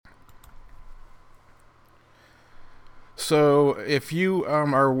So if you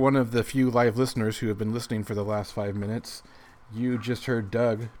are one of the few live listeners who have been listening for the last 5 minutes, you just heard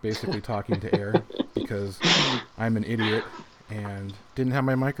Doug basically talking to air because I'm an idiot and didn't have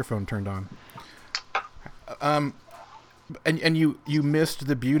my microphone turned on. And you missed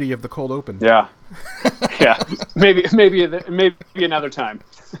the beauty of the cold open. Yeah. Maybe another time.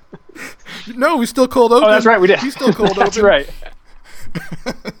 No, we still cold open. Oh, that's right, we did. We still cold That's open. right.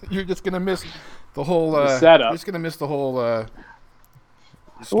 You're just gonna miss the whole setup. You're just gonna miss the whole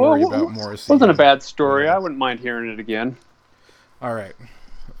story about Morrissey. Wasn't a bad story. I wouldn't mind hearing it again. All right.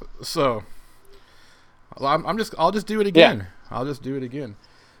 So I'll just do it again. Yeah. I'll just do it again.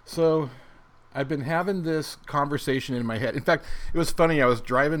 So I've been having this conversation in my head. In fact, it was funny. I was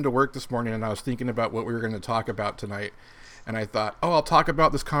driving to work this morning and I was thinking about what we were going to talk about tonight. And I thought, I'll talk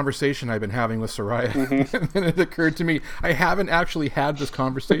about this conversation I've been having with Soraya. Mm-hmm. And then it occurred to me, I haven't actually had this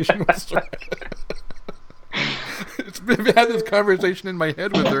conversation with Soraya. I've had this conversation in my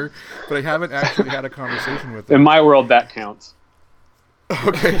head with her, but I haven't actually had a conversation with her. In my world, that counts.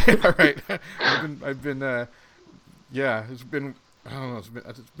 Okay, all right. I've been, yeah, it's been, I don't know,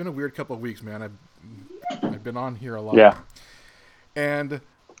 it's been a weird couple of weeks, man. I've been on here a lot. Yeah. And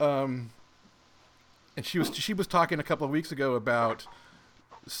she was talking a couple of weeks ago about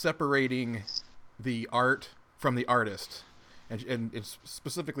separating the art from the artist, and it's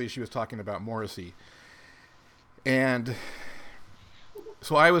specifically she was talking about Morrissey. And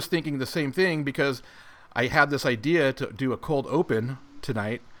so I was thinking the same thing because I had this idea to do a cold open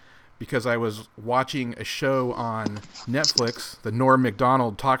tonight because I was watching a show on Netflix, the Norm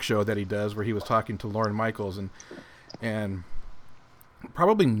Macdonald talk show that he does, where he was talking to Lorne Michaels, and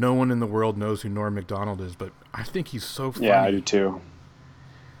probably no one in the world knows who Norm Macdonald is, but I think he's so funny. Yeah, I do too.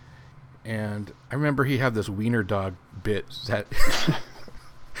 And I remember he had this wiener dog bit that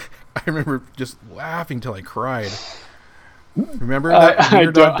I remember just laughing till I cried. Remember that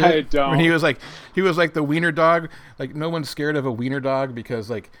wiener dog bit? I don't. When he was like the wiener dog, like no one's scared of a wiener dog because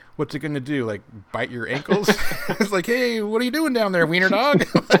like what's it gonna do? Like bite your ankles? It's like, hey, what are you doing down there, wiener dog?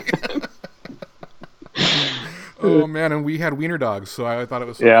 Oh man, and we had wiener dogs, so I thought it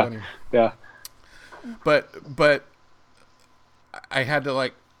was so funny. Yeah. But I had to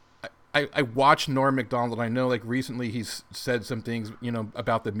like I watched Norm Macdonald, and I know like recently he's said some things, you know,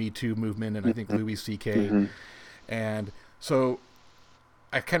 about the Me Too movement, and I think Louis C.K. Mm-hmm. And so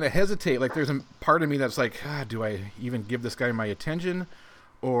I kind of hesitate. Like there's a part of me that's like, do I even give this guy my attention,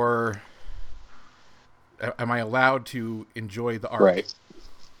 or am I allowed to enjoy the art? Right.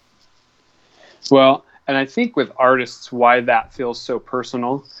 Well, and I think with artists, why that feels so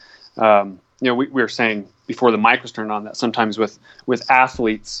personal, you know, we were saying before the mic was turned on that sometimes with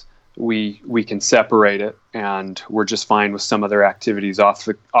athletes, we can separate it and we're just fine with some of their activities off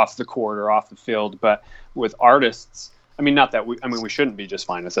the court or off the field. But with artists, I mean, not that we shouldn't be just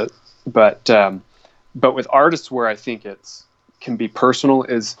fine with it, but with artists where I think can be personal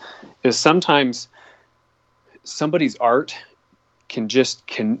is sometimes somebody's art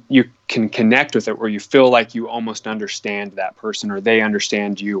you can connect with it where you feel like you almost understand that person or they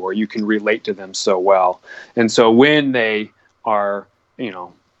understand you or you can relate to them so well. And so when they are, you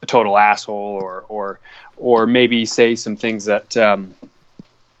know, a total asshole or maybe say some things that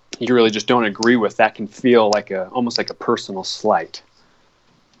you really just don't agree with, that can feel like almost like a personal slight,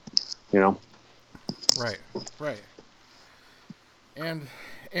 you know? Right.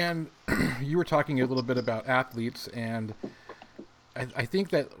 And you were talking a little bit about athletes, and I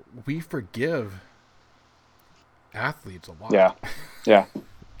think that we forgive athletes a lot. Yeah.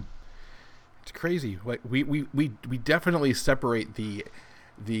 It's crazy. Like we definitely separate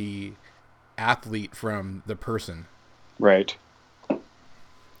the athlete from the person. Right.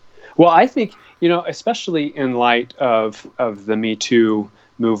 Well, I think, you know, especially in light of the Me Too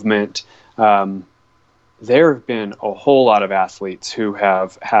movement, there have been a whole lot of athletes who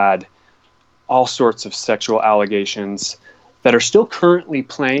have had all sorts of sexual allegations that are still currently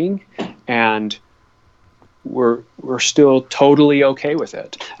playing, and we're still totally okay with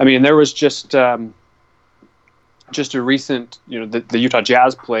it. I mean, there was just a recent, you know, the Utah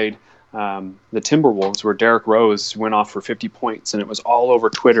Jazz played the Timberwolves, where Derrick Rose went off for 50 points, and it was all over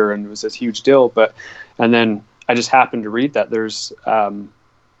Twitter, and it was this huge deal. And then I just happened to read that there's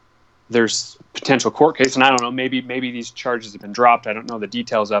potential court case, and I don't know, maybe these charges have been dropped. I don't know the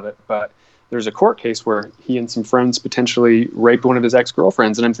details of it, but there's a court case where he and some friends potentially raped one of his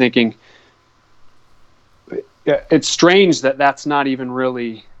ex-girlfriends. And I'm thinking, it's strange that that's not even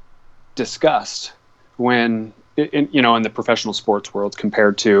really discussed when, in the professional sports world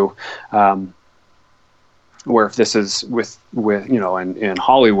compared to, Where if this is with in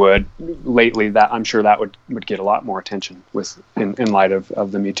Hollywood lately, that I'm sure that would get a lot more attention in light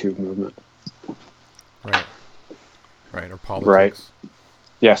of the Me Too movement. Right, or politics. Right.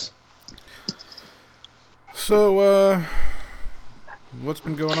 Yes. So, what's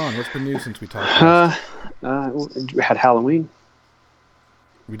been going on? What's been new since we talked last? We had Halloween.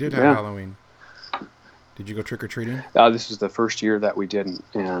 We did have Halloween. Did you go trick-or-treating? This was the first year that we didn't,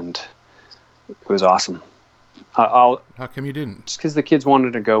 and it was awesome. How come you didn't? Just because the kids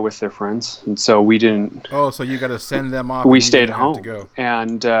wanted to go with their friends, and so we didn't. Oh, so you got to send them off. We stayed home. To go.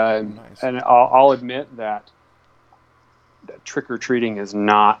 And nice. And I'll admit that trick-or-treating is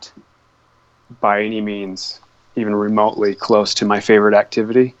not by any means even remotely close to my favorite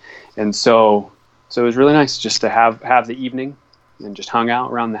activity, and so it was really nice just to have the evening and just hung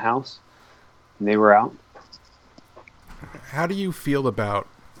out around the house, and they were out. How do you feel about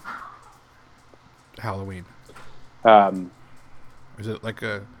Halloween? Is it like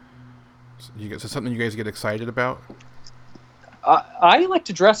is it something you guys get excited about? I like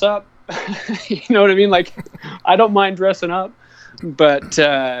to dress up. You know what I mean? Like, I don't mind dressing up, but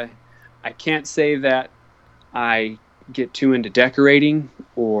I can't say that I get too into decorating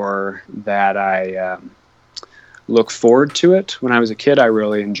or that I look forward to it. When I was a kid, I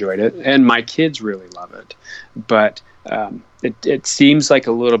really enjoyed it, and my kids really love it. But it seems like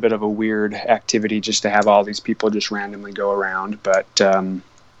a little bit of a weird activity just to have all these people just randomly go around. But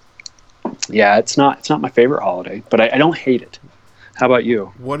yeah, it's not my favorite holiday, but I don't hate it. How about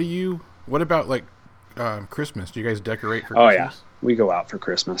you? What about like Christmas? Do you guys decorate for Christmas? Oh yeah, we go out for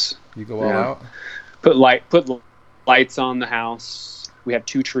Christmas. You go all out? Put lights on the house. We have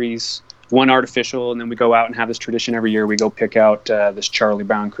 2 trees, one artificial, and then we go out and have this tradition every year. We go pick out this Charlie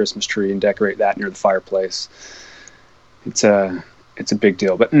Brown Christmas tree and decorate that near the fireplace. It's a big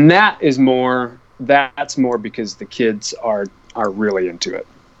deal, but that's more because the kids are really into it.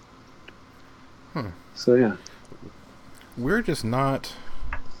 So yeah, we're just not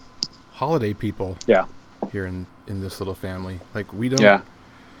holiday people. Yeah, here in this little family, like we don't. Yeah,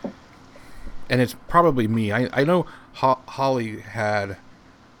 and it's probably me. I know Holly had,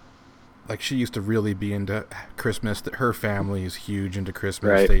 like, she used to really be into Christmas. That her family is huge into Christmas.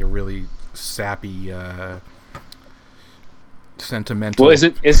 Right. They are really sappy. Sentimental. Well,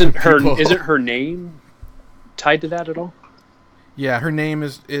 isn't her name tied to that at all? Yeah, her name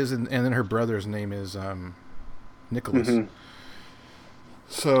is and then her brother's name is Nicholas. Mm-hmm.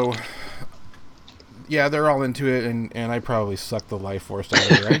 So yeah, they're all into it, and I probably suck the life force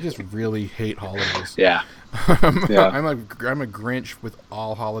out of her. I just really hate holidays. Yeah. Yeah. I'm a Grinch with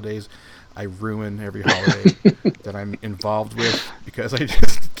all holidays. I ruin every holiday that I'm involved with because I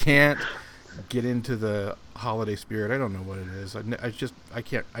just can't get into the holiday spirit. I don't know what it is. I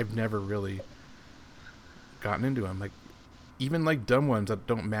can't. I've never really gotten into them. Like, even like dumb ones that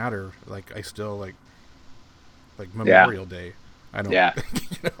don't matter. Like, I still like Memorial Day. I don't. Yeah.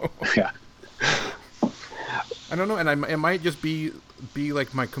 You know. Yeah. I don't know, and it might just be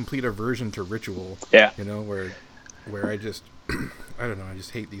like my complete aversion to ritual. Yeah. You know, where I just I don't know. I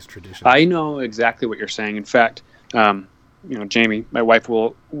just hate these traditions. I know exactly what you're saying. In fact, Jamie, my wife,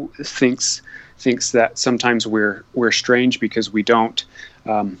 thinks that sometimes we're strange because we don't,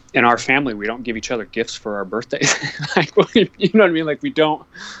 in our family, we don't give each other gifts for our birthdays. Like, you know what I mean? Like,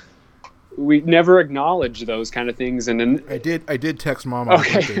 we never acknowledge those kind of things. And then I did text Mom on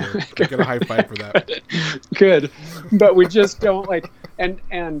okay. birthday. I get a high five for that. Good. But we just don't like, and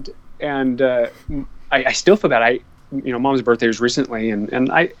I still feel bad. Mom's birthday was recently,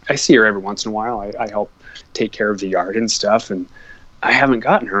 and I see her every once in a while. I help take care of the yard and stuff, and I haven't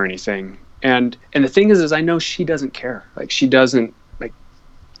gotten her anything. And the thing is I know she doesn't care. Like, she doesn't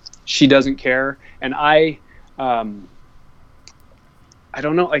care. And I don't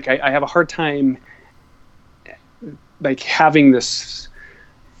know. Like, I have a hard time, like, having this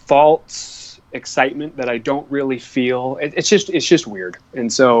false excitement that I don't really feel. It's just weird.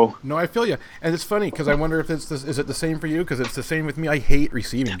 And so no, I feel you. And it's funny because I wonder if is it the same for you? Because it's the same with me. I hate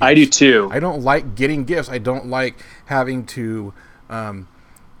receiving gifts. I do too. I don't like getting gifts. I don't like having to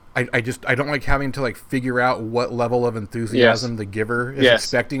I don't like having to, like, figure out what level of enthusiasm the giver is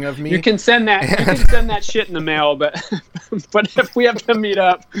expecting of me. You can send that shit in the mail, but if we have to meet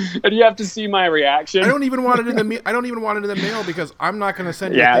up and you have to see my reaction, I don't even want it in the mail because I'm not going to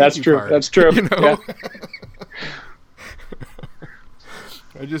send you a that's thank true. you card. That's true. You know?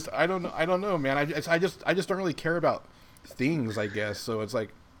 Yeah. I don't know, man. I just don't really care about things, I guess. So it's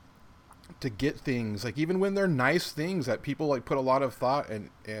like, to get things, like, even when they're nice things that people, like, put a lot of thought and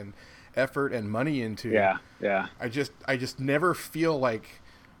effort and money into. Yeah. I just never feel like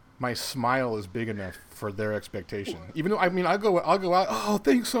my smile is big enough for their expectation. Even though, I mean, I'll go out, oh,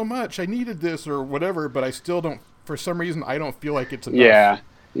 thanks so much, I needed this or whatever, but I still don't, for some reason, I don't feel like it's enough.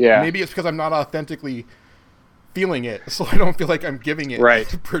 Yeah. Maybe it's because I'm not authentically feeling it, so I don't feel like I'm giving it, right.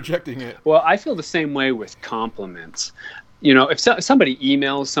 projecting it. Well, I feel the same way with compliments. You know, if somebody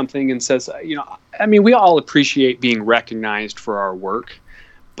emails something and says, you know, I mean, we all appreciate being recognized for our work,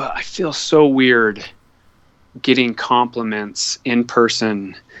 but I feel so weird getting compliments in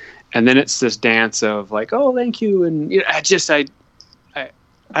person, and then it's this dance of like, oh, thank you, and you know,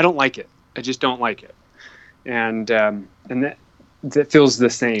 I don't like it. I just don't like it, and that feels the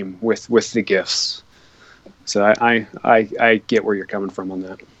same with the gifts. So I get where you're coming from on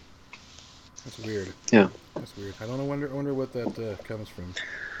that. That's weird. Yeah. That's weird. I don't know. Wonder what that comes from.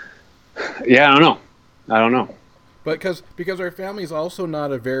 Yeah, I don't know. But because our family is also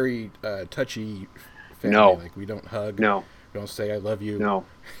not a very touchy family. No. Like, we don't hug. No. We don't say I love you. No.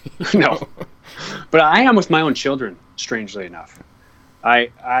 No. But I am with my own children, strangely enough.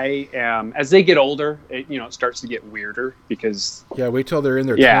 I am, as they get older, it starts to get weirder because... Yeah, wait till they're in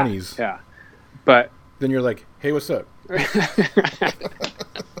their 20s. Yeah. But... Then you're like, hey, what's up?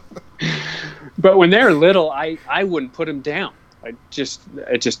 But when they're little, I wouldn't put them down. I just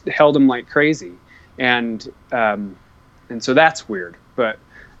held them like crazy, and so that's weird.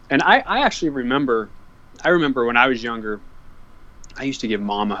 And I actually remember when I was younger, I used to give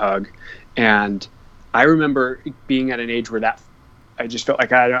mom a hug, and I remember being at an age where I just felt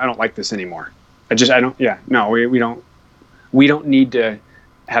like I don't like this anymore. We don't need to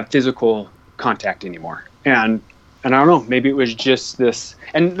have physical contact anymore. And I don't know, maybe it was just this,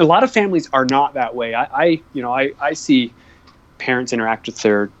 and a lot of families are not that way. I see parents interact with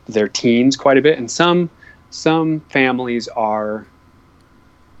their teens quite a bit, and some families are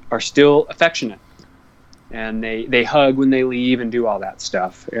still affectionate, and they hug when they leave and do all that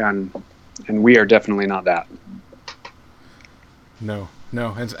stuff, and we are definitely not that. No,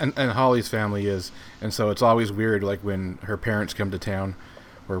 and Holly's family is, and so it's always weird, like when her parents come to town,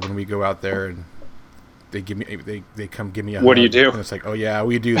 or when we go out there and they come give me a hug. What do you do? And it's like, oh yeah,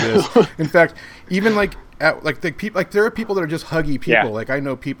 we do this. In fact, even like there are people that are just huggy people. Yeah. Like I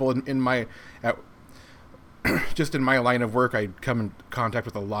know people in my just in my line of work, I come in contact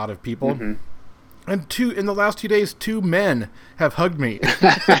with a lot of people. Mm-hmm. And in the last 2 days, 2 men have hugged me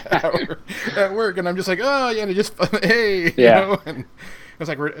at work, and I'm just like, oh yeah, and just hey, yeah. You know? And it's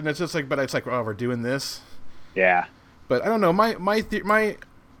like but it's like, oh, we're doing this. Yeah. But I don't know.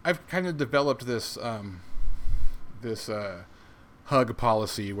 I've kind of developed this hug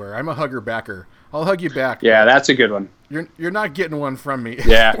policy where I'm a hugger backer. I'll hug you back. Yeah, that's a good one. You're not getting one from me.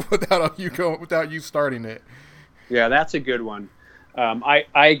 Yeah. without you starting it. Yeah, that's a good one.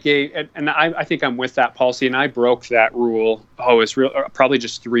 I gave, and I think I'm with that policy, and I broke that rule. It's probably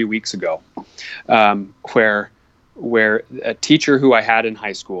just 3 weeks ago, where a teacher who I had in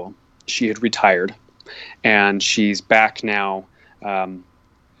high school, she had retired, and she's back now.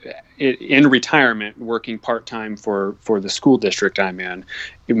 In retirement, working part-time for the school district I'm in,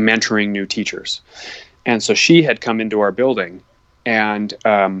 mentoring new teachers. And so she had come into our building, and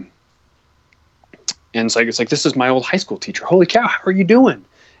it's like, this is my old high school teacher. Holy cow, how are you doing?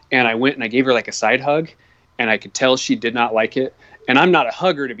 And I went and I gave her like a side hug, and I could tell she did not like it. And I'm not a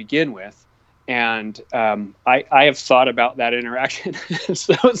hugger to begin with. And I have thought about that interaction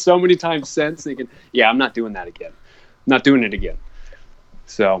so many times since, thinking, yeah, I'm not doing that again. I'm not doing it again.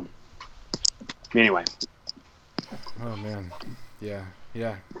 So, anyway. Oh man, yeah.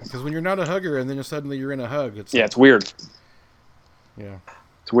 Because when you're not a hugger and then suddenly you're in a hug, it's weird. Yeah,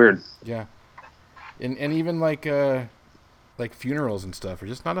 it's weird. Yeah, and even like funerals and stuff are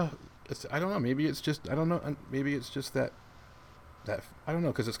just not I don't know. Maybe it's just Maybe it's just that I don't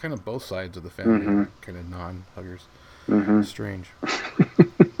know, because it's kind of both sides of the family, mm-hmm. kind of non-huggers. Mm-hmm. Strange.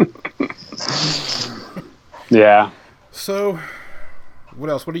 Yeah. So. What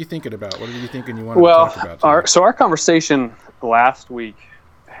else? What are you thinking about? What are you thinking you want to talk about? Our conversation last week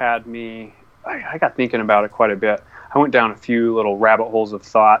had me, I got thinking about it quite a bit. I went down a few little rabbit holes of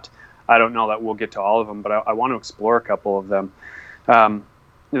thought. I don't know that we'll get to all of them, but I want to explore a couple of them.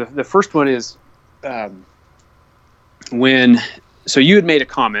 The first one is so you had made a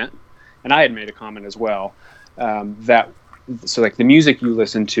comment, and I had made a comment as well, so like the music you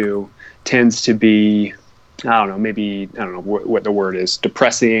listen to tends to be, I don't know what the word is,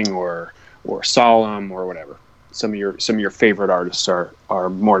 depressing or solemn or whatever. Some of your favorite artists are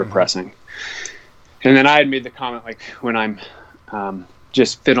more mm-hmm. depressing. And then I had made the comment, like when I'm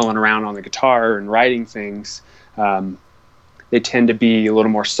just fiddling around on the guitar and writing things, they tend to be a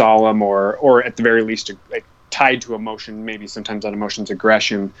little more solemn or at the very least like tied to emotion. Maybe sometimes that emotion's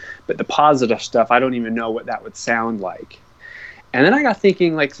aggression, but the positive stuff, I don't even know what that would sound like. And then I got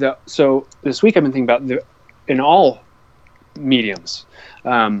thinking, like, so this week I've been thinking about in all mediums,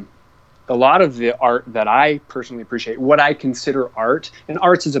 a lot of the art that I personally appreciate, what I consider art, and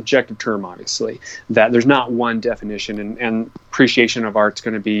art's is an objective term, obviously, that there's not one definition, and appreciation of art's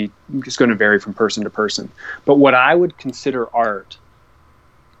going to vary from person to person. But what I would consider art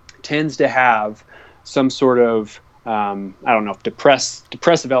tends to have some sort of, I don't know if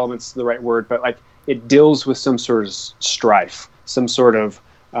depressive elements is the right word, but like it deals with some sort of strife, some sort of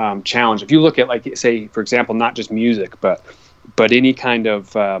challenge. If you look at, like, say, for example, not just music, but any kind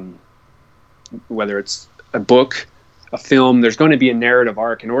of, whether it's a book, a film, there's going to be a narrative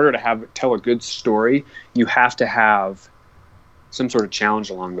arc. In order to tell a good story, you have to have some sort of challenge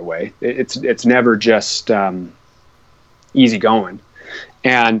along the way. It's never just easy going.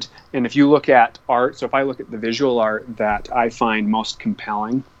 And if you look at art, so if I look at the visual art that I find most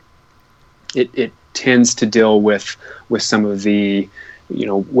compelling, it tends to deal with some of the,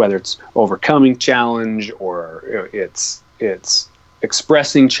 whether it's overcoming challenge or it's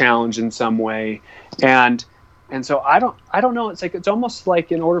expressing challenge in some way. And so I don't know. It's almost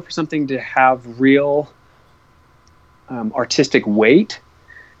like in order for something to have real artistic weight,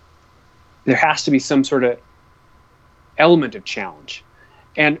 there has to be some sort of element of challenge.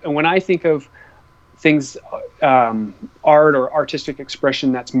 And when I think of things, art or artistic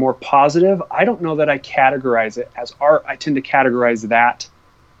expression that's more positive, I don't know that I categorize it as art. I tend to categorize that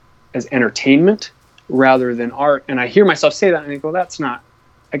as entertainment rather than art. And I hear myself say that and I go, that's not,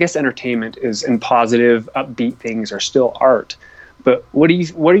 I guess entertainment and positive, upbeat things are still art. But what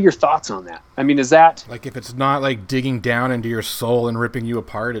are your thoughts on that? I mean, is that like, if it's not like digging down into your soul and ripping you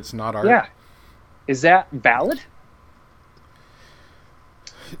apart, it's not art? Yeah. Is that valid?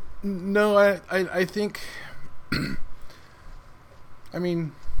 No, I think, I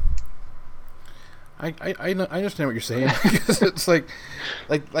mean, I understand what you're saying, because it's like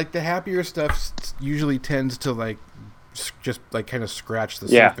the happier stuff usually tends to like just like kind of scratch the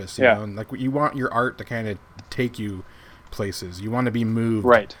surface, you know, and like you want your art to kind of take you places. You want to be moved,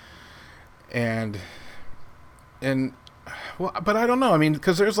 right? And well, but I don't know. I mean,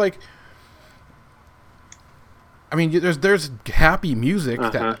 because there's like, I mean, there's happy music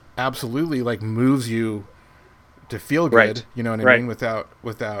that absolutely like moves you to feel good. Right. You know what I mean? Without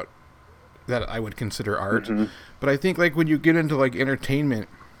that, I would consider art. Mm-hmm. But I think like when you get into like entertainment,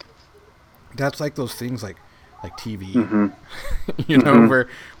 that's like those things like TV, mm-hmm. you know,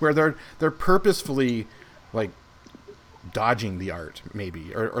 where they're purposefully like dodging the art,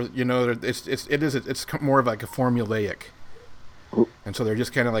 maybe, or you know, it's more of like a formulaic, and so they're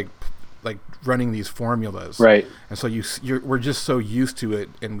just kind of like running these formulas, right? And so we're just so used to it,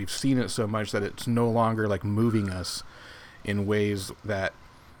 and we've seen it so much that it's no longer like moving us in ways that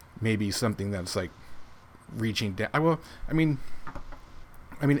maybe something that's like reaching down. I mean,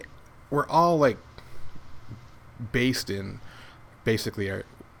 we're all like based in basically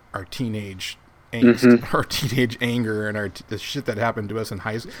our teenage angst, mm-hmm. our teenage anger, and the shit that happened to us in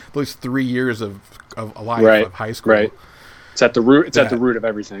high school. Those 3 years of a life right. of high school, right? It's at the root. It's at the root of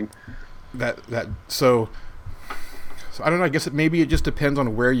everything. So I don't know. I guess maybe it just depends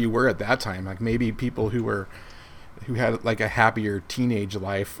on where you were at that time. Like maybe people who had like a happier teenage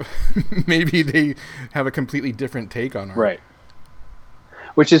life, maybe they have a completely different take on art. Right.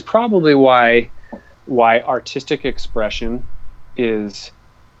 Which is probably why artistic expression is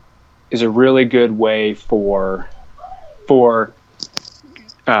a really good way for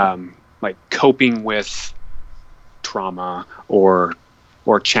like coping with trauma or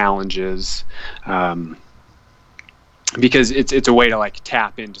challenges, because it's a way to like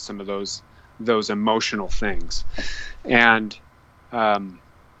tap into some of those emotional things. And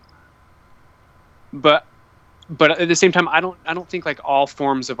but at the same time, I don't think like all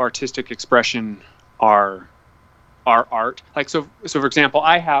forms of artistic expression are art. Like so for example,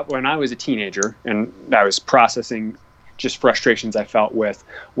 when I was a teenager and I was processing just frustrations I felt with,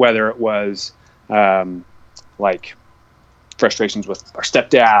 whether it was like frustrations with our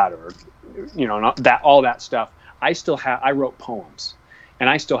stepdad or, you know, all that stuff, I wrote poems, and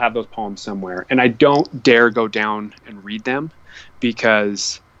I still have those poems somewhere, and I don't dare go down and read them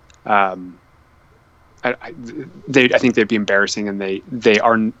because I think they'd be embarrassing, and they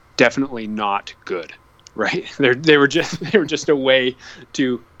are definitely not good, right? They were just a way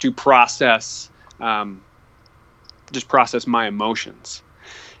to process process my emotions,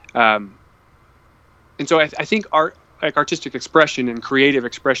 and so I think artistic expression and creative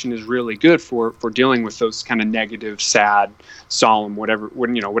expression is really good for dealing with those kind of negative, sad, solemn, whatever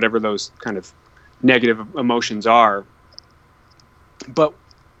those kind of negative emotions are. But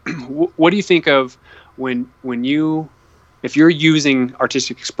what do you think of when if you're using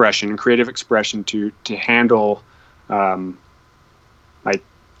artistic expression and creative expression to handle like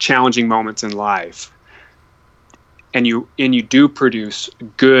challenging moments in life, and you do produce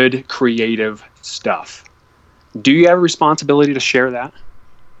good creative stuff, do you have a responsibility to share that?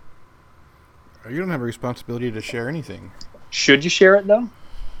 You don't have a responsibility to share anything. Should you share it though?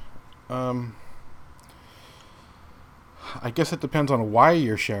 I guess it depends on why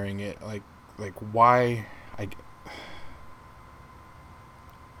you're sharing it. Like why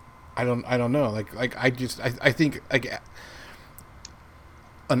I don't know. I think like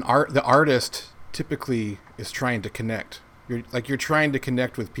the artist typically is trying to connect. You're trying to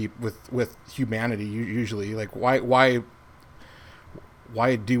connect with people with humanity usually. Like why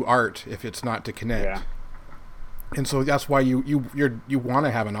do art if it's not to connect? Yeah. And so that's why you want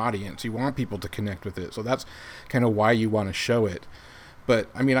to have an audience. You want people to connect with it. So that's kind of why you want to show it. But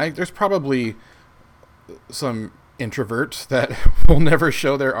I mean, there's probably some introverts that will never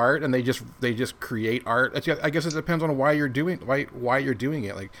show their art, and they just create art. I guess it depends on why you're doing it. Like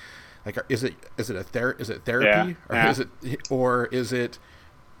is it therapy, Yeah. or is it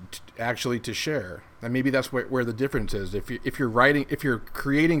actually to share? And maybe that's where the difference is. If you're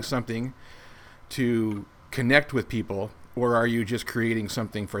creating something to connect with people, or are you just creating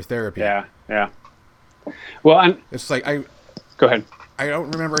something for therapy? Yeah. Well, it's like go ahead. I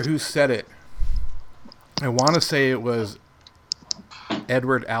don't remember who said it. I want to say it was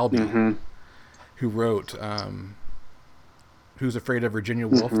Edward Albee, Mm-hmm. who wrote Who's Afraid of Virginia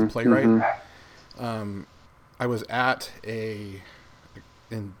Woolf, Mm-hmm. the playwright. Mm-hmm. I was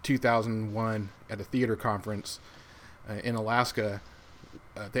in 2001 at a theater conference in Alaska,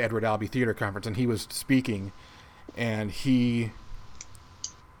 the Edward Albee Theater Conference, and he was speaking, and he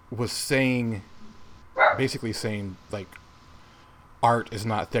was basically saying like art is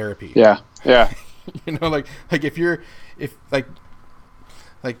not therapy. Yeah. You know, like if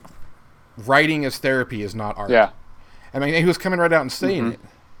writing as therapy is not art. Yeah. I mean, he was coming right out and saying Mm-hmm. it,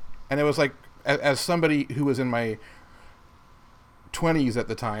 and it was like, as somebody who was in my 20s at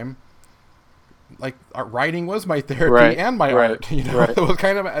the time, like writing was my therapy and my art. You know, it was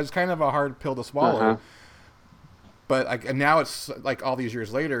kind of a hard pill to swallow. Uh-huh. But and now it's like all these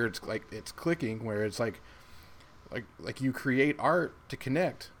years later, it's like it's clicking where it's like you create art to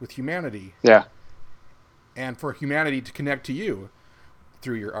connect with humanity. Yeah. And for humanity to connect to you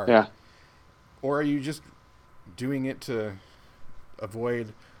through your art. Yeah. Or are you just doing it to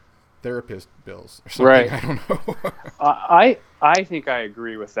avoid therapist bills or something? Right. I don't know. I think I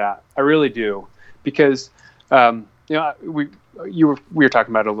agree with that. I really do, because we were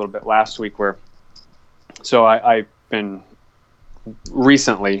talking about it a little bit last week, where I've been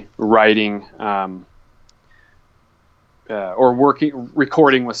recently writing or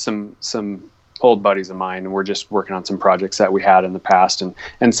recording with some old buddies of mine, and we're just working on some projects that we had in the past, and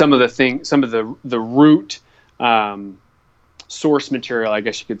some of the root source material, I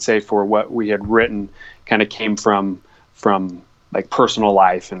guess you could say, for what we had written kind of came from like personal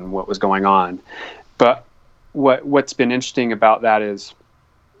life and what was going on. But what's been interesting about that is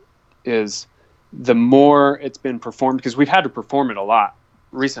the more it's been performed, because we've had to perform it a lot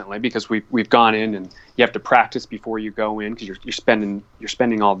recently, because we've gone in and you have to practice before you go in, because you're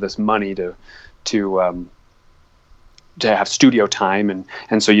spending all this money to have studio time,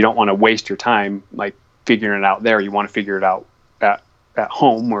 and so you don't want to waste your time like figuring it out there. You want to figure it out at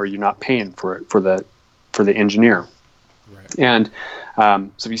home where you're not paying for it for the engineer. Right. And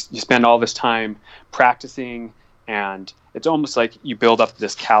so you spend all this time practicing, and it's almost like you build up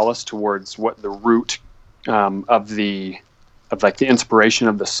this callus towards what the root of the inspiration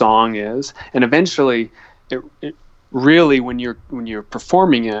of the song is, and eventually it really, when you're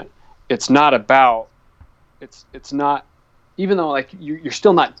performing it, it's not, even though like you're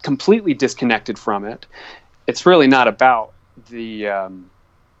still not completely disconnected from it, it's really not about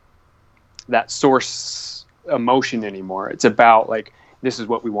that source emotion anymore. It's about like, this is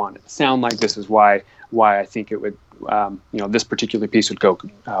what we want it to sound like. This is why I think it would, this particular piece would go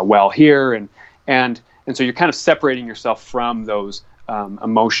well here, and so you're kind of separating yourself from those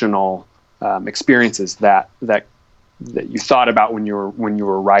emotional experiences that you thought about when you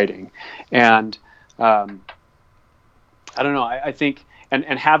were writing, and I don't know. I think, and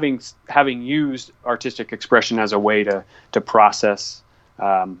having used artistic expression as a way to process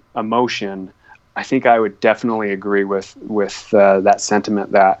emotion, I think I would definitely agree with that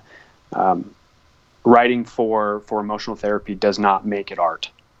sentiment that writing for emotional therapy does not make it art.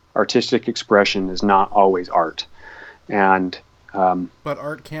 Artistic expression is not always art, and But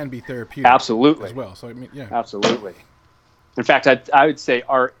art can be therapeutic. Absolutely. As well. So I mean, yeah. Absolutely. In fact, I would say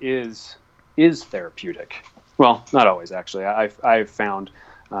art is therapeutic. Well, not always, actually. I've found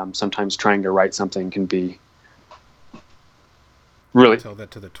sometimes trying to write something can be really. Tell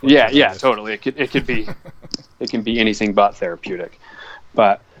that to the yeah, totally. It could be it can be anything but therapeutic.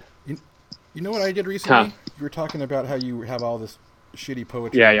 But you know what I did recently? You were talking about how you have all this shitty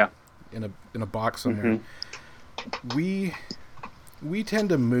poetry. Yeah. In a box somewhere. We tend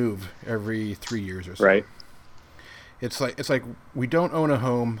to move every 3 years or so. Right. It's like we don't own a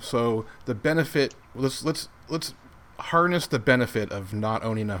home, so the benefit let's harness the benefit of not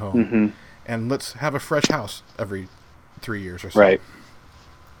owning a home, and let's have a fresh house every 3 years or so. Right.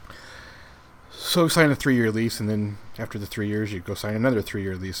 So sign a 3-year lease, and then after the 3 years, you go sign another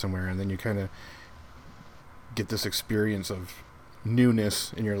 3-year lease somewhere, and then you kind of get this experience of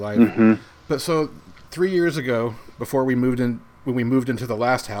newness in your life. But so 3 years ago, before we moved in, when we moved into the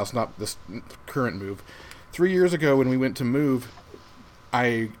last house, not this current move, 3 years ago when we went to move,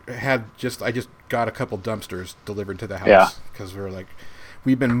 I just got a couple dumpsters delivered to the house because we were like,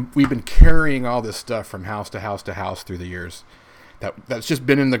 we've been carrying all this stuff from house to house to house through the years. That's just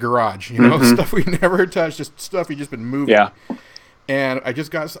been in the garage, stuff we never touched, just stuff we just been moving. Yeah. And I just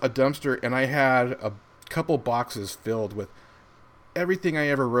got a dumpster, and I had a couple boxes filled with everything I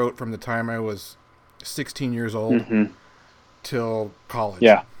ever wrote from the time I was 16 years old till college.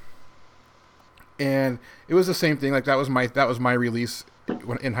 Yeah. And it was the same thing. Like that was my release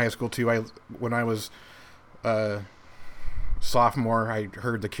in high school too. When I was sophomore, I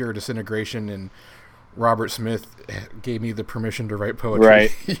heard The Cure, Disintegration, and Robert Smith gave me the permission to write poetry.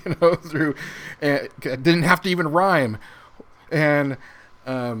 Right. And it didn't have to even rhyme. And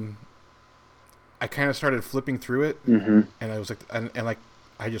I kind of started flipping through it, and I was like, and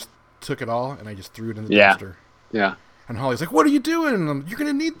I just took it all and I just threw it in the dumpster. Yeah. And Holly's like, "What are you doing? You're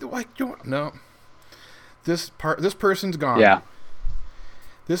gonna need no. This person's gone. Yeah.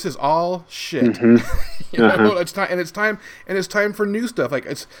 This is all shit. It's time for new stuff. Like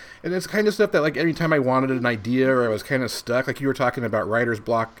it's kind of stuff that like every time I wanted an idea or I was kind of stuck, like you were talking about writer's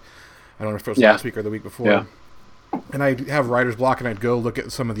block. I don't know if it was last week or the week before. Yeah. And I'd have writer's block, and I'd go look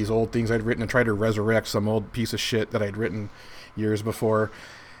at some of these old things I'd written and try to resurrect some old piece of shit that I'd written years before.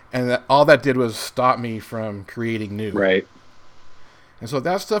 And all that did was stop me from creating new. Right. And so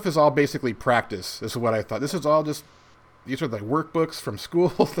that stuff is all basically practice. This is what I thought. This is all just, these are the workbooks from school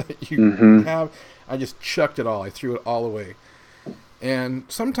that you have. I just chucked it all. I threw it all away. And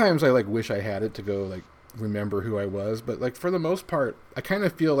sometimes I like wish I had it to go like remember who I was. But like for the most part, I kind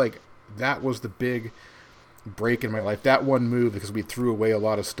of feel like that was the big break in my life. That one move, because we threw away a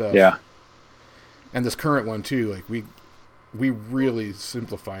lot of stuff. Yeah. And this current one too, like we really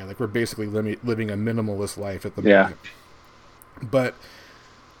simplify. Like we're basically living a minimalist life at the moment. But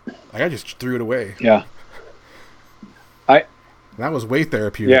I just threw it away. Yeah. That was way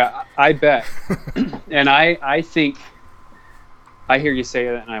therapeutic. Yeah, I bet. And I think I hear you say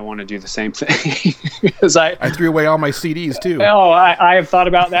that, and I want to do the same thing. Because I threw away all my CDs too. Oh, I have thought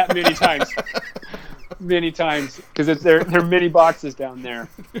about that many times. Many times, because there are many boxes down there.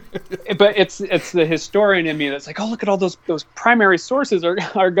 But it's the historian in me that's like, oh, look at all those primary sources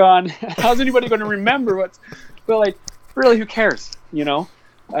are gone. How's anybody going to remember what's? But like, really, who cares? And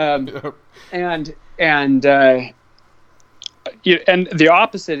the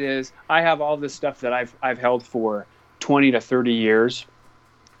opposite is, I have all this stuff that I've held for 20 to 30 years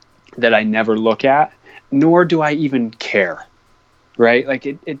that I never look at, nor do I even care. Right? Like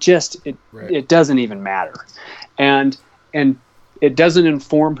it doesn't even matter. And it doesn't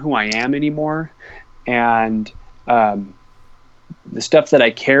inform who I am anymore. And the stuff that I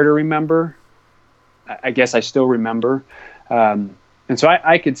care to remember, I guess I still remember. And so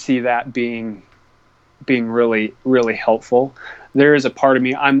I could see that being really, really helpful. There is a part of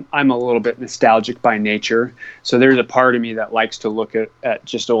me, I'm a little bit nostalgic by nature. So there's a part of me that likes to look at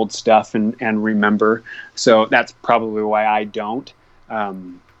just old stuff and remember. So that's probably why I don't.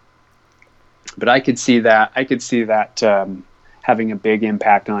 But I could see that having a big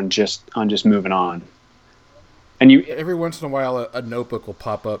impact on just moving on. And every once in a while, a notebook will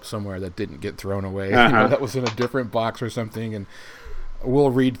pop up somewhere that didn't get thrown away. That was in a different box or something, and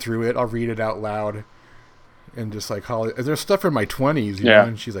we'll read through it. I'll read it out loud, and just like Holly, there's stuff from my 20s, you know,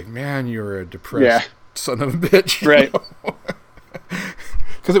 and she's like, "Man, you're a depressed son of a bitch," right?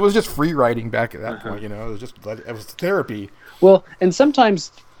 Because it was just free writing back at that point, It was therapy. Well, and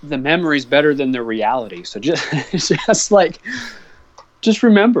sometimes the memory's better than the reality. So just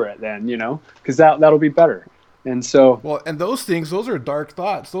remember it then, because that'll be better. And so, well, and those things, those are dark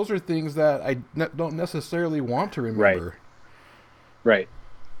thoughts. Those are things that I don't necessarily want to remember. Right.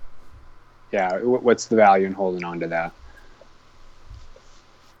 Yeah. What's the value in holding on to that?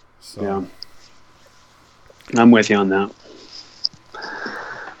 So. Yeah. I'm with you on that.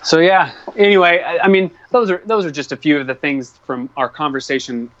 So yeah. Anyway, I mean, those are just a few of the things from our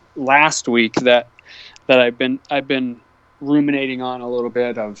conversation last week that I've been ruminating on a little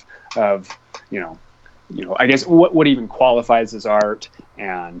bit of I guess what even qualifies as art,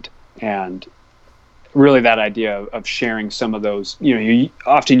 and really that idea of sharing some of those. You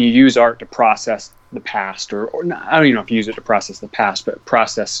often use art to process the past, or not, I don't even know if you use it to process the past, but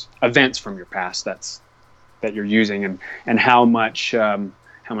process events from your past that you're using, and how much do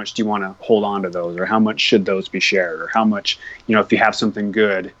you want to hold on to those, or how much should those be shared, or how much, if you have something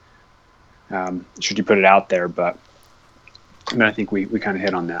good, should you put it out there? But I mean, I think we kind of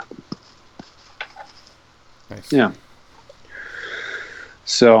hit on that. Nice. Yeah.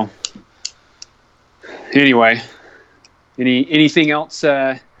 So anyway, anything else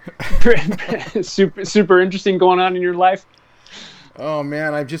super interesting going on in your life? Oh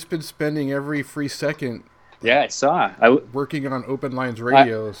man, I've just been spending every free second. Yeah, I saw. Working on Open Lines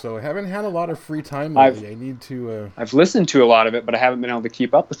Radio, so I haven't had a lot of free time lately. I need to. I've listened to a lot of it, but I haven't been able to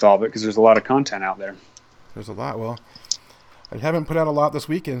keep up with all of it because there's a lot of content out there. There's a lot. Well, I haven't put out a lot this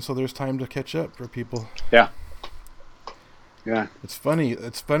weekend, so there's time to catch up for people. Yeah. Yeah. It's funny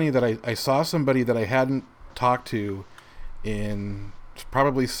that I saw somebody that I hadn't talked to in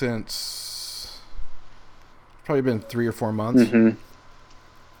probably been 3 or 4 months. Mm-hmm.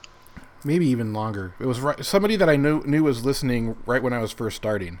 Maybe even longer. It was somebody that I knew was listening right when I was first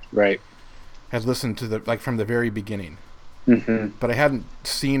starting. Right. Had listened to from the very beginning. Mm-hmm. But I hadn't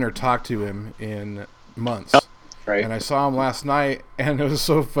seen or talked to him in months. Right. And I saw him last night, and it was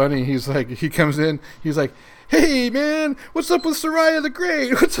so funny. He comes in, he's like, "Hey man, what's up with Sariah the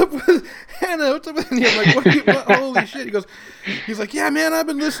Great? What's up with Hannah? What's up with?" And I'm like, what? Holy shit! He's like, "Yeah man, I've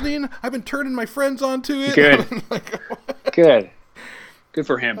been listening. I've been turning my friends onto it." Good. Good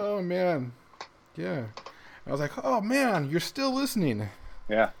for him. Oh man, yeah. I was like, "Oh man, you're still listening."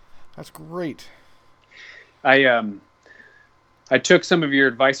 Yeah. That's great. I took some of your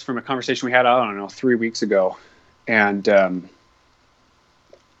advice from a conversation we had, I don't know, 3 weeks ago, and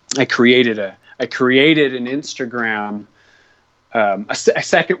I created an Instagram, a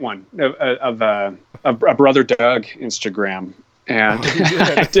second one of a Brother Doug Instagram, and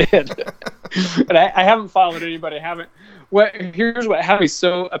I did, but I haven't followed anybody. Here's what had me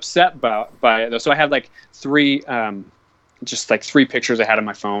so upset by it though. So I had like three pictures I had on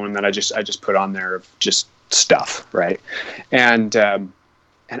my phone that I just put on there of just stuff, right? And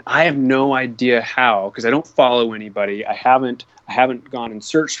I have no idea how, because I don't follow anybody. I haven't gone and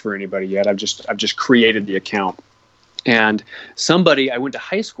searched for anybody yet. I've just created the account. And somebody I went to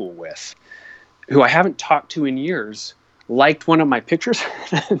high school with, who I haven't talked to in years, liked one of my pictures.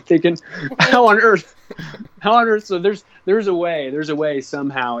 I'm thinking, how on earth? So there's a way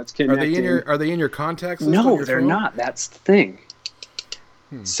somehow it's connected. Are they in your contacts? No, they're not. That's the thing.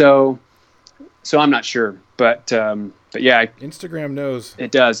 So I'm not sure, but yeah, Instagram knows.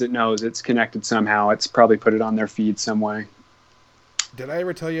 It does. It knows. It's connected somehow. It's probably put it on their feed some way. Did I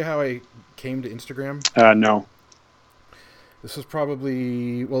ever tell you how I came to Instagram? No. This was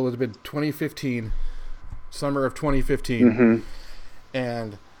probably, it would have been 2015, summer of 2015. Mm-hmm.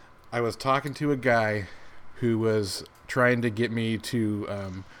 And I was talking to a guy who was trying to get me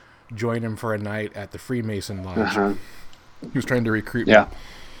to join him for a night at the Freemason Lodge. Uh-huh. He was trying to recruit me. Yeah.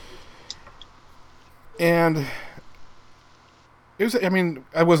 And it was,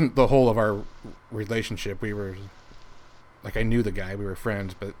 I wasn't the whole of our relationship. We were, I knew the guy, we were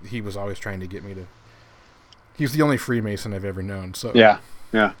friends, but he was always trying to get me to, he was the only Freemason I've ever known. So yeah.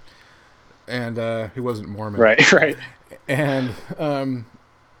 And he wasn't Mormon. Right. And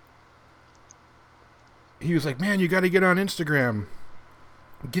he was like, "Man, you got to get on Instagram.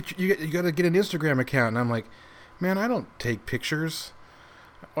 You got to get an Instagram account." And I'm like, "Man, I don't take pictures.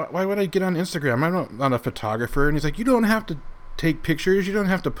 Why would I get on Instagram? I'm not a photographer." And he's like, "You don't have to take pictures. You don't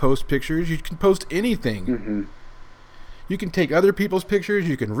have to post pictures. You can post anything. Mm-hmm. You can take other people's pictures.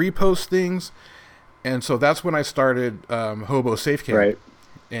 You can repost things." And so that's when I started Hobo Safe Camp. Right.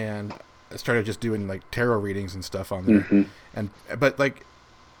 And I started just doing tarot readings and stuff on there. Mm-hmm. But I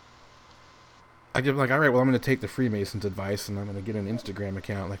just all right, well, I'm going to take the Freemasons' advice and I'm going to get an Instagram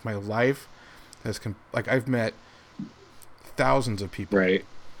account. My life has I've met thousands of people. Right.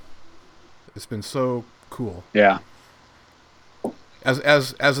 It's been so cool. Yeah.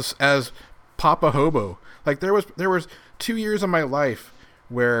 As Papa Hobo, there was 2 years of my life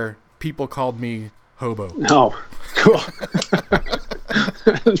where people called me Hobo. Oh, cool.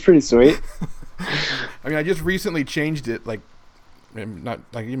 That's pretty sweet. I just recently changed it not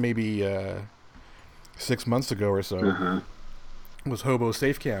like maybe 6 months ago or so, was Hobo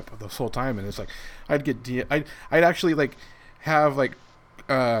Safe Camp this whole time, and it's like I'd actually like have like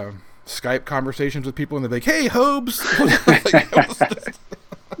Skype conversations with people, and they're like, "Hey, Hobes,"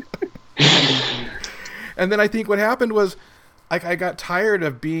 and then I think what happened was, like, I got tired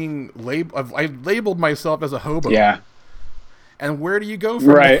of being I labeled myself as a hobo. Yeah. And where do you go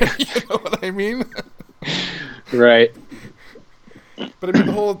from there? You know what I mean? Right. But I mean,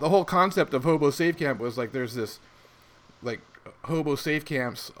 the whole concept of Hobo Safe Camp was like, there's this, like, Hobo Safe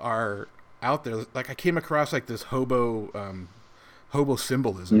Camps are out there. Like, I came across like this hobo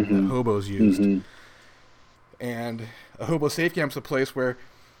symbolism that hobos used, and a Hobo Safe Camp's a place where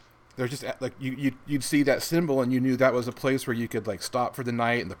there's just like you'd see that symbol, and you knew that was a place where you could like stop for the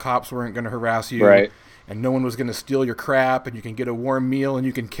night, and the cops weren't going to harass you, right? And no one was going to steal your crap, and you can get a warm meal, and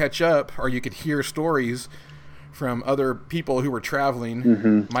you can catch up, or you could hear stories from other people who were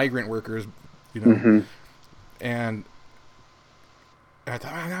traveling, migrant workers, you know. And I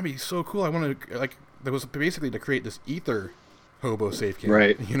thought, oh, that'd be so cool. I wanted to, like, that was basically to create this ether Hobo Safe Camp,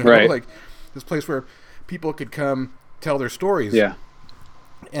 right? You know, right. Like this place where people could come tell their stories. Yeah.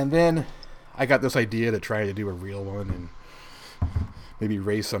 And then I got this idea to try to do a real one and maybe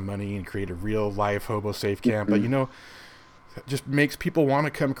raise some money and create a real life Hobo Safe Camp. But, you know, it just makes people want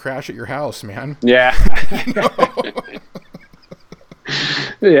to come crash at your house, man. Yeah. You know?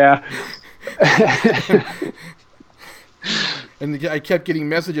 Yeah. And I kept getting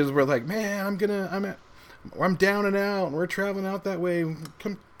messages where like, man, I'm down and out, and we're traveling out that way.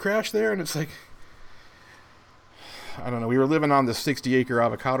 Come crash there. And it's like, I don't know. We were living on this 60-acre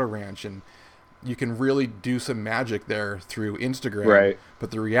avocado ranch, and you can really do some magic there through Instagram. Right.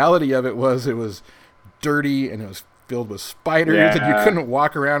 But the reality of it was dirty, and it was filled with spiders, and you couldn't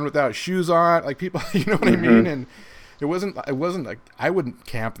walk around without shoes on. Like people, you know what I mean? And it wasn't like I wouldn't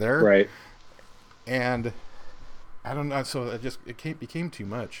camp there. Right. And I don't know. So it became too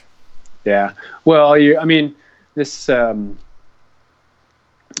much. Yeah. Well, I mean, this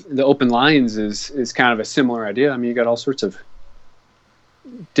the open lines is kind of a similar idea. I mean, you got all sorts of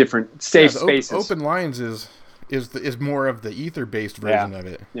different safe spaces. Open lines is more of the ether based version of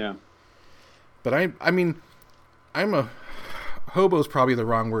it. Yeah. But I mean, I'm a hobo's probably the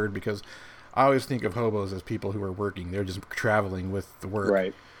wrong word, because I always think of hobos as people who are working. They're just traveling with the work.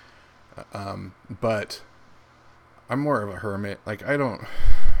 Right. But I'm more of a hermit. Like I don't know.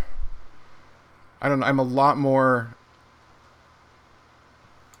 I'm a lot more.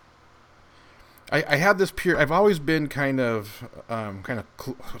 I had this pure. I've always been kind of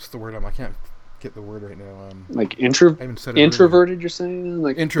what's the word? I can't get the word right now. Like introverted. You're saying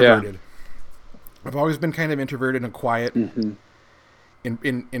like introverted. Yeah. I've always been kind of introverted and quiet in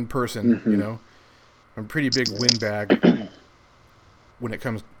person. You know, I'm a pretty big windbag when it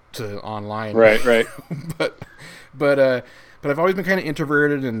comes to online. Right. Right. but I've always been kind of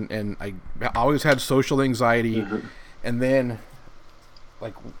introverted, and I always had social anxiety. And then,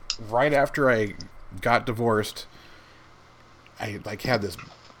 like, right after I got divorced, I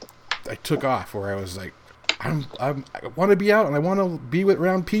took off, where I was like, I want to be out, and I want to be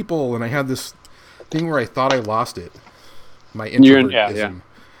around people. And I had this thing where I thought I lost it, my introvertism. Yeah.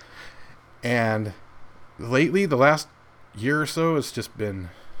 And lately, the last year or so, I've just been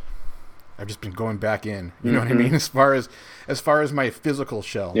going back in. You know what I mean? As far as my physical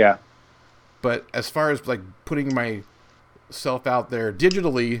shell. Yeah. But as far as like putting myself out there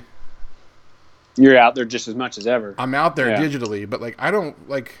digitally, you're out there just as much as ever. I'm out there digitally, but like I don't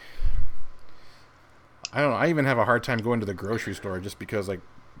know. I even have a hard time going to the grocery store just because like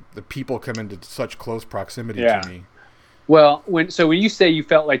the people come into such close proximity to me. Well, when you say you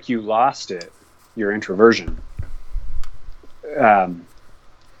felt like you lost it, your introversion. I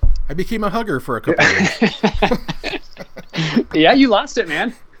became a hugger for a couple of years. Yeah, you lost it,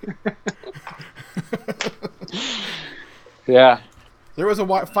 man. Yeah. There was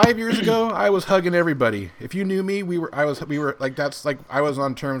 5 years ago, I was hugging everybody. If you knew me, we were like, that's like, I was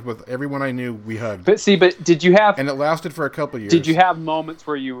on terms with everyone I knew. We hugged. But did you have, and it lasted for a couple of years. Did you have moments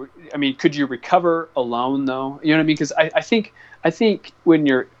where could you recover alone though? You know what I mean? Because I think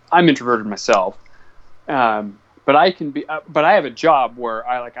when I'm introverted myself, but I can be, but I have a job where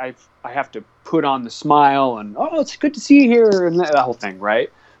I have to put on the smile and, oh, it's good to see you here, and that whole thing, right?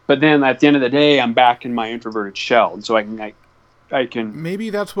 But then at the end of the day, I'm back in my introverted shell, and so I can. Maybe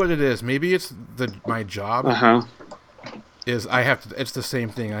that's what it is. Maybe it's my job. Is I have to. It's the same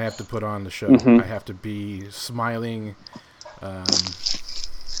thing. I have to put on the show. I have to be smiling. You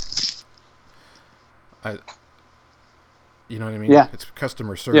know what I mean? Yeah. It's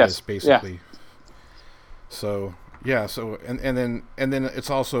customer service basically. Yeah. So Yeah. So and then it's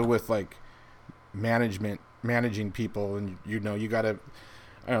also with like managing people, and you gotta,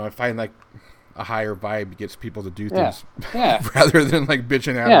 I don't know, find like a higher vibe gets people to do things rather than like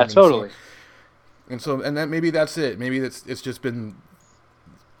bitching at them. Totally. And that maybe that's it. Maybe it's just been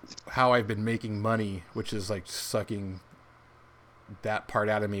how I've been making money, which is like sucking that part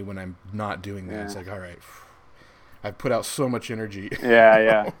out of me when I'm not doing that. It's like, all right, I've put out so much energy.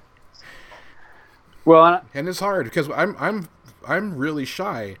 Yeah. Well, and it's hard because I'm really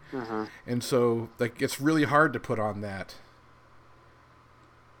shy, and so like it's really hard to put on that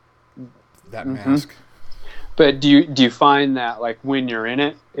mask. But do you find that like when you're in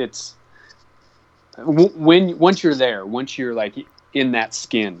it, it's once you're there, once you're like in that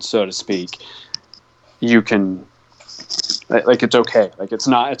skin, so to speak, you can like it's okay. Like it's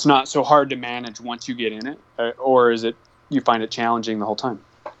not so hard to manage once you get in it, or is it you find it challenging the whole time?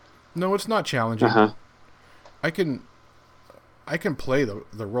 No, it's not challenging. I can play the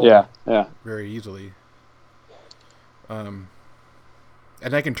role very easily. And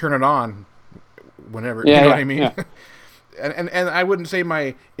I can turn it on whenever, you know what I mean? Yeah. and I wouldn't say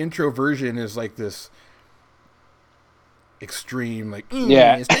my introversion is like this extreme, like, stay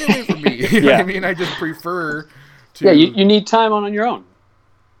away from me. You know what I mean? I just prefer to... Yeah, you need time on your own.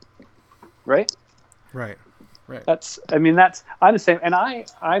 Right. That's I'm the same, and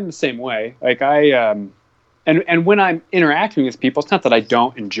I'm the same way. Like and when I'm interacting with people, it's not that I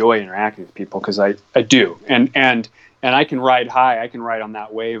don't enjoy interacting with people, because I do, and I can ride high. I can ride on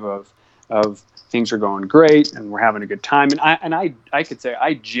that wave of things are going great and we're having a good time, and I could say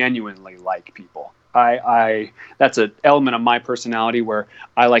I genuinely like people. I that's an element of my personality where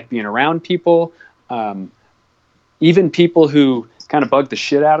I like being around people, even people who kind of bug the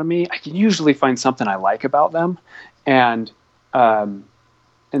shit out of me. I can usually find something I like about them, and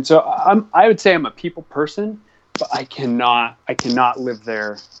so I would say I'm a people person, but I cannot live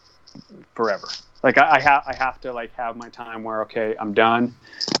there forever. Like I have to like have my time where, okay, I'm done,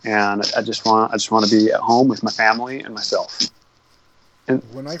 and I just want to be at home with my family and myself. And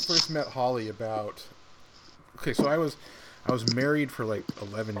when I first met Holly so I was married for like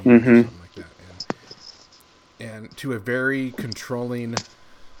 11 years or something like that, and to a very controlling, it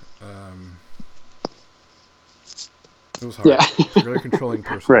was hard. A very controlling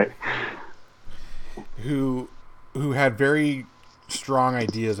person, right? Who had very strong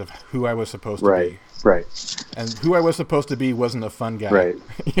ideas of who I was supposed to be. Right. And who I was supposed to be wasn't a fun guy. Right.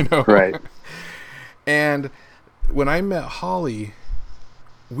 You know? Right. And when I met Holly,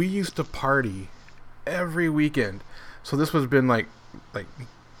 we used to party every weekend. So this was been like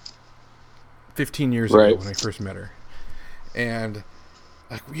 15 years ago when I first met her. And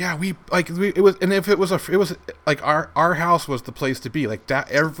it was like our house was the place to be. Like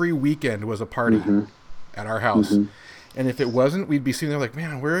that every weekend was a party at our house. And if it wasn't, we'd be sitting there like,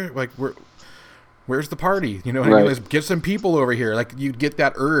 man, where's the party? You know what I mean? Let's get some people over here. Like you'd get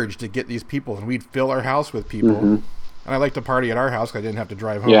that urge to get these people, and we'd fill our house with people. And I like to party at our house because I didn't have to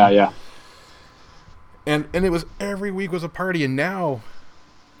drive home. Yeah. And it was every week was a party, and now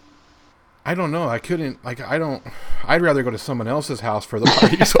I don't know. I'd rather go to someone else's house for the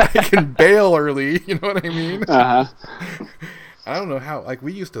party so I can bail early. You know what I mean? I don't know how. Like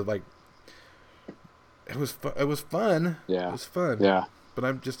we used to like. It was fun. Yeah. It was fun. Yeah. But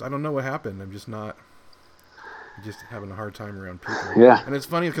I don't know what happened. I'm just having a hard time around people. Yeah. And it's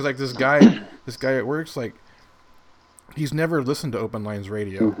funny because like this guy at work's like, he's never listened to Open Lines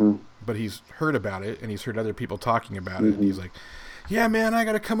Radio, but he's heard about it and he's heard other people talking about it. And he's like, yeah, man, I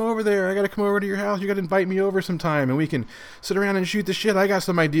got to come over there. I got to come over to your house. You got to invite me over sometime and we can sit around and shoot the shit. I got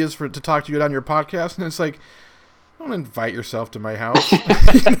some ideas to talk to you on your podcast. And it's like, don't invite yourself to my house. You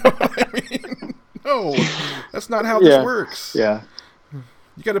know what I mean? No, that's not how this works. Yeah.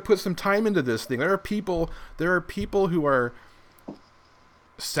 You got to put some time into this thing. There are people who are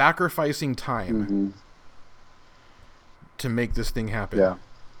sacrificing time to make this thing happen. Yeah.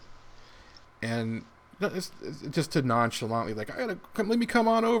 And it's just to nonchalantly like, let me come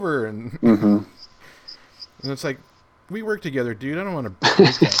on over, and and it's like, we work together, dude. I don't want to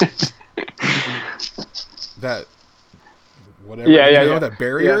break that whatever. That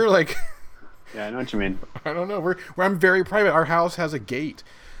barrier, like. Yeah, I know what you mean. I don't know. I'm very private. Our house has a gate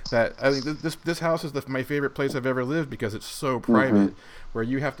that I think this house is my favorite place I've ever lived because it's so private. Where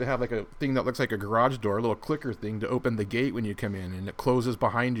you have to have like a thing that looks like a garage door, a little clicker thing to open the gate when you come in, and it closes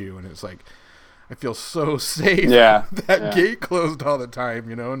behind you, and it's like I feel so safe. Yeah, that gate closed all the time,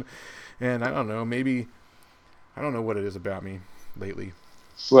 you know, and I don't know. Maybe I don't know what it is about me lately.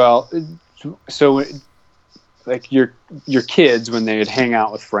 Well, so like your kids, when they'd hang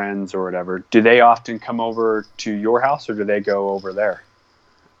out with friends or whatever, do they often come over to your house or do they go over there?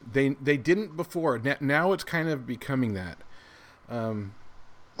 They didn't before. Now it's kind of becoming that.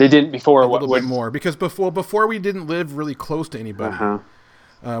 They didn't before. A little bit more, because before we didn't live really close to anybody.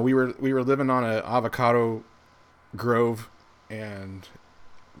 We were living on an avocado grove, and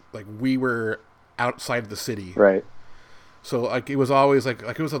like we were outside the city. Right. So like it was always like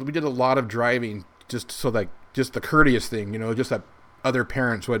it was, we did a lot of driving just so like just the courteous thing, just that other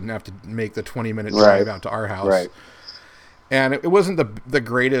parents wouldn't have to make the 20-minute drive out to our house. Right. And it wasn't the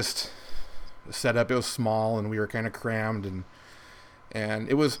greatest setup. It was small, and we were kind of crammed, and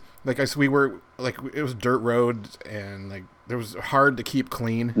it was like we were like, it was dirt roads, and like it was hard to keep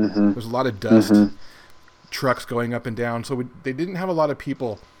clean. There was a lot of dust, trucks going up and down. So they didn't have a lot of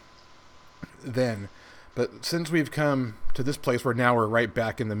people then. But since we've come to this place where now we're right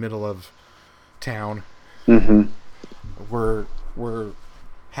back in the middle of town, we're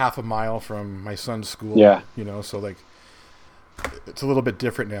half a mile from my son's school. Yeah. So like it's a little bit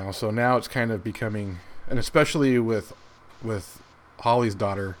different now. So now it's kind of becoming, and especially with Holly's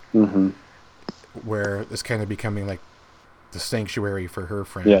daughter, where it's kind of becoming like the sanctuary for her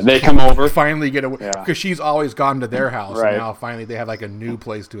friends. Yeah, they come over. Finally get away, because she's always gone to their house. Right. And now finally they have like a new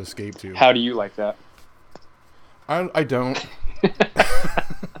place to escape to. How do you like that? I don't.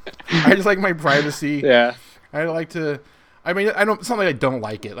 I just like my privacy. Yeah. I like to. I mean, I don't. It's not like I don't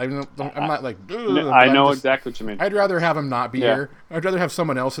like it. I'm not like. I know exactly what you mean. I'd rather have him not be here. I'd rather have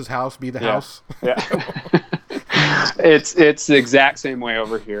someone else's house be the house. Yeah. It's the exact same way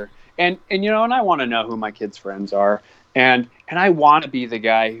over here. And and I want to know who my kids' friends are, and I want to be the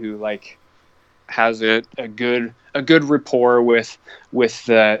guy who like has a good rapport with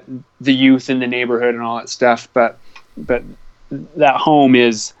the youth in the neighborhood and all that stuff. But that home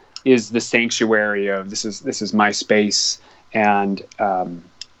is the sanctuary of this is my space, and I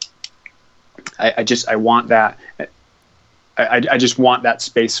want that. I just want that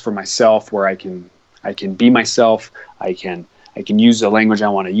space for myself where I can be myself. I can use the language I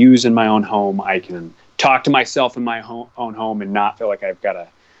want to use in my own home. I can talk to myself in my own home and not feel like I've got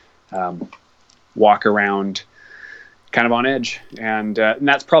to walk around kind of on edge. And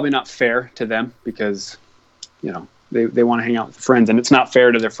that's probably not fair to them, because they want to hang out with friends, and it's not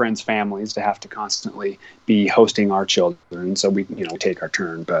fair to their friends' families to have to constantly be hosting our children. So we take our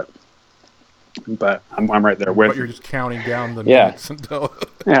turn, but I'm right there with. But you're just counting down the minutes until.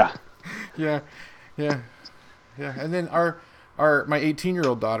 Yeah. And then my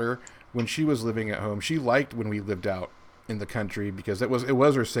 18-year-old daughter, when she was living at home, she liked when we lived out in the country, because it was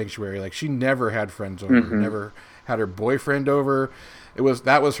her sanctuary. Like, she never had friends over, never had her boyfriend over.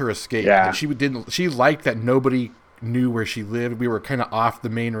 That was her escape. Yeah. And she liked that nobody knew where she lived. We were kind of off the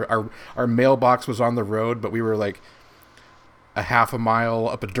main. Our mailbox was on the road, but we were like a half a mile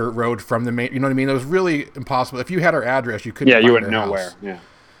up a dirt road from the main. You know what I mean? It was really impossible. If you had her address, you couldn't. Yeah, you wouldn't know where. Yeah.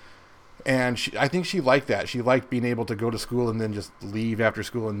 And I think she liked that. She liked being able to go to school and then just leave after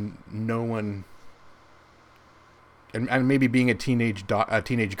school, and no one. And maybe being a teenage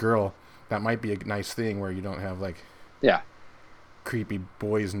girl, that might be a nice thing where you don't have like. Yeah. Creepy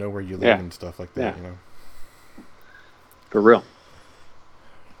boys know where you live and stuff like that. Yeah. For real.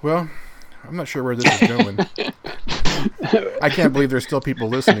 Well, I'm not sure where this is going. I can't believe there's still people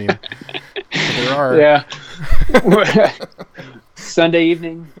listening. But there are. Yeah. Sunday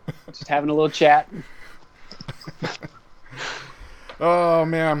evening, just having a little chat. Oh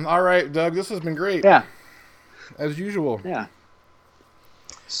man! All right, Doug, this has been great. Yeah. As usual. Yeah.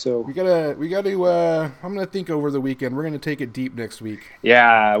 So we gotta. I'm gonna think over the weekend. We're gonna take it deep next week.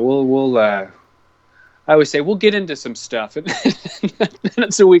 Yeah, we'll. I always say we'll get into some stuff, and then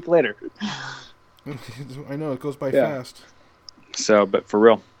it's a week later. I know, it goes by fast. So, but for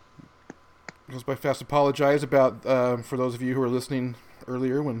real. It goes by fast. Apologize about for those of you who were listening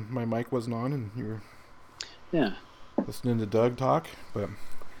earlier when my mic wasn't on and you were listening to Doug talk. But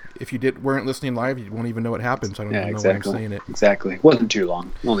if you weren't listening live, you won't even know what happened. So I don't even know why I'm saying it. Exactly. It wasn't too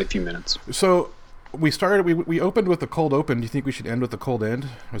long. Only a few minutes. So we started. We opened with the cold open. Do you think we should end with the cold end?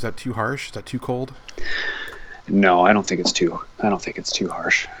 Was that too harsh? Is that too cold? No, I don't think it's too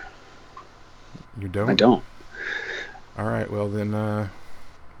harsh. You don't? I don't. All right. Well then,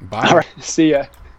 bye. All right. See ya.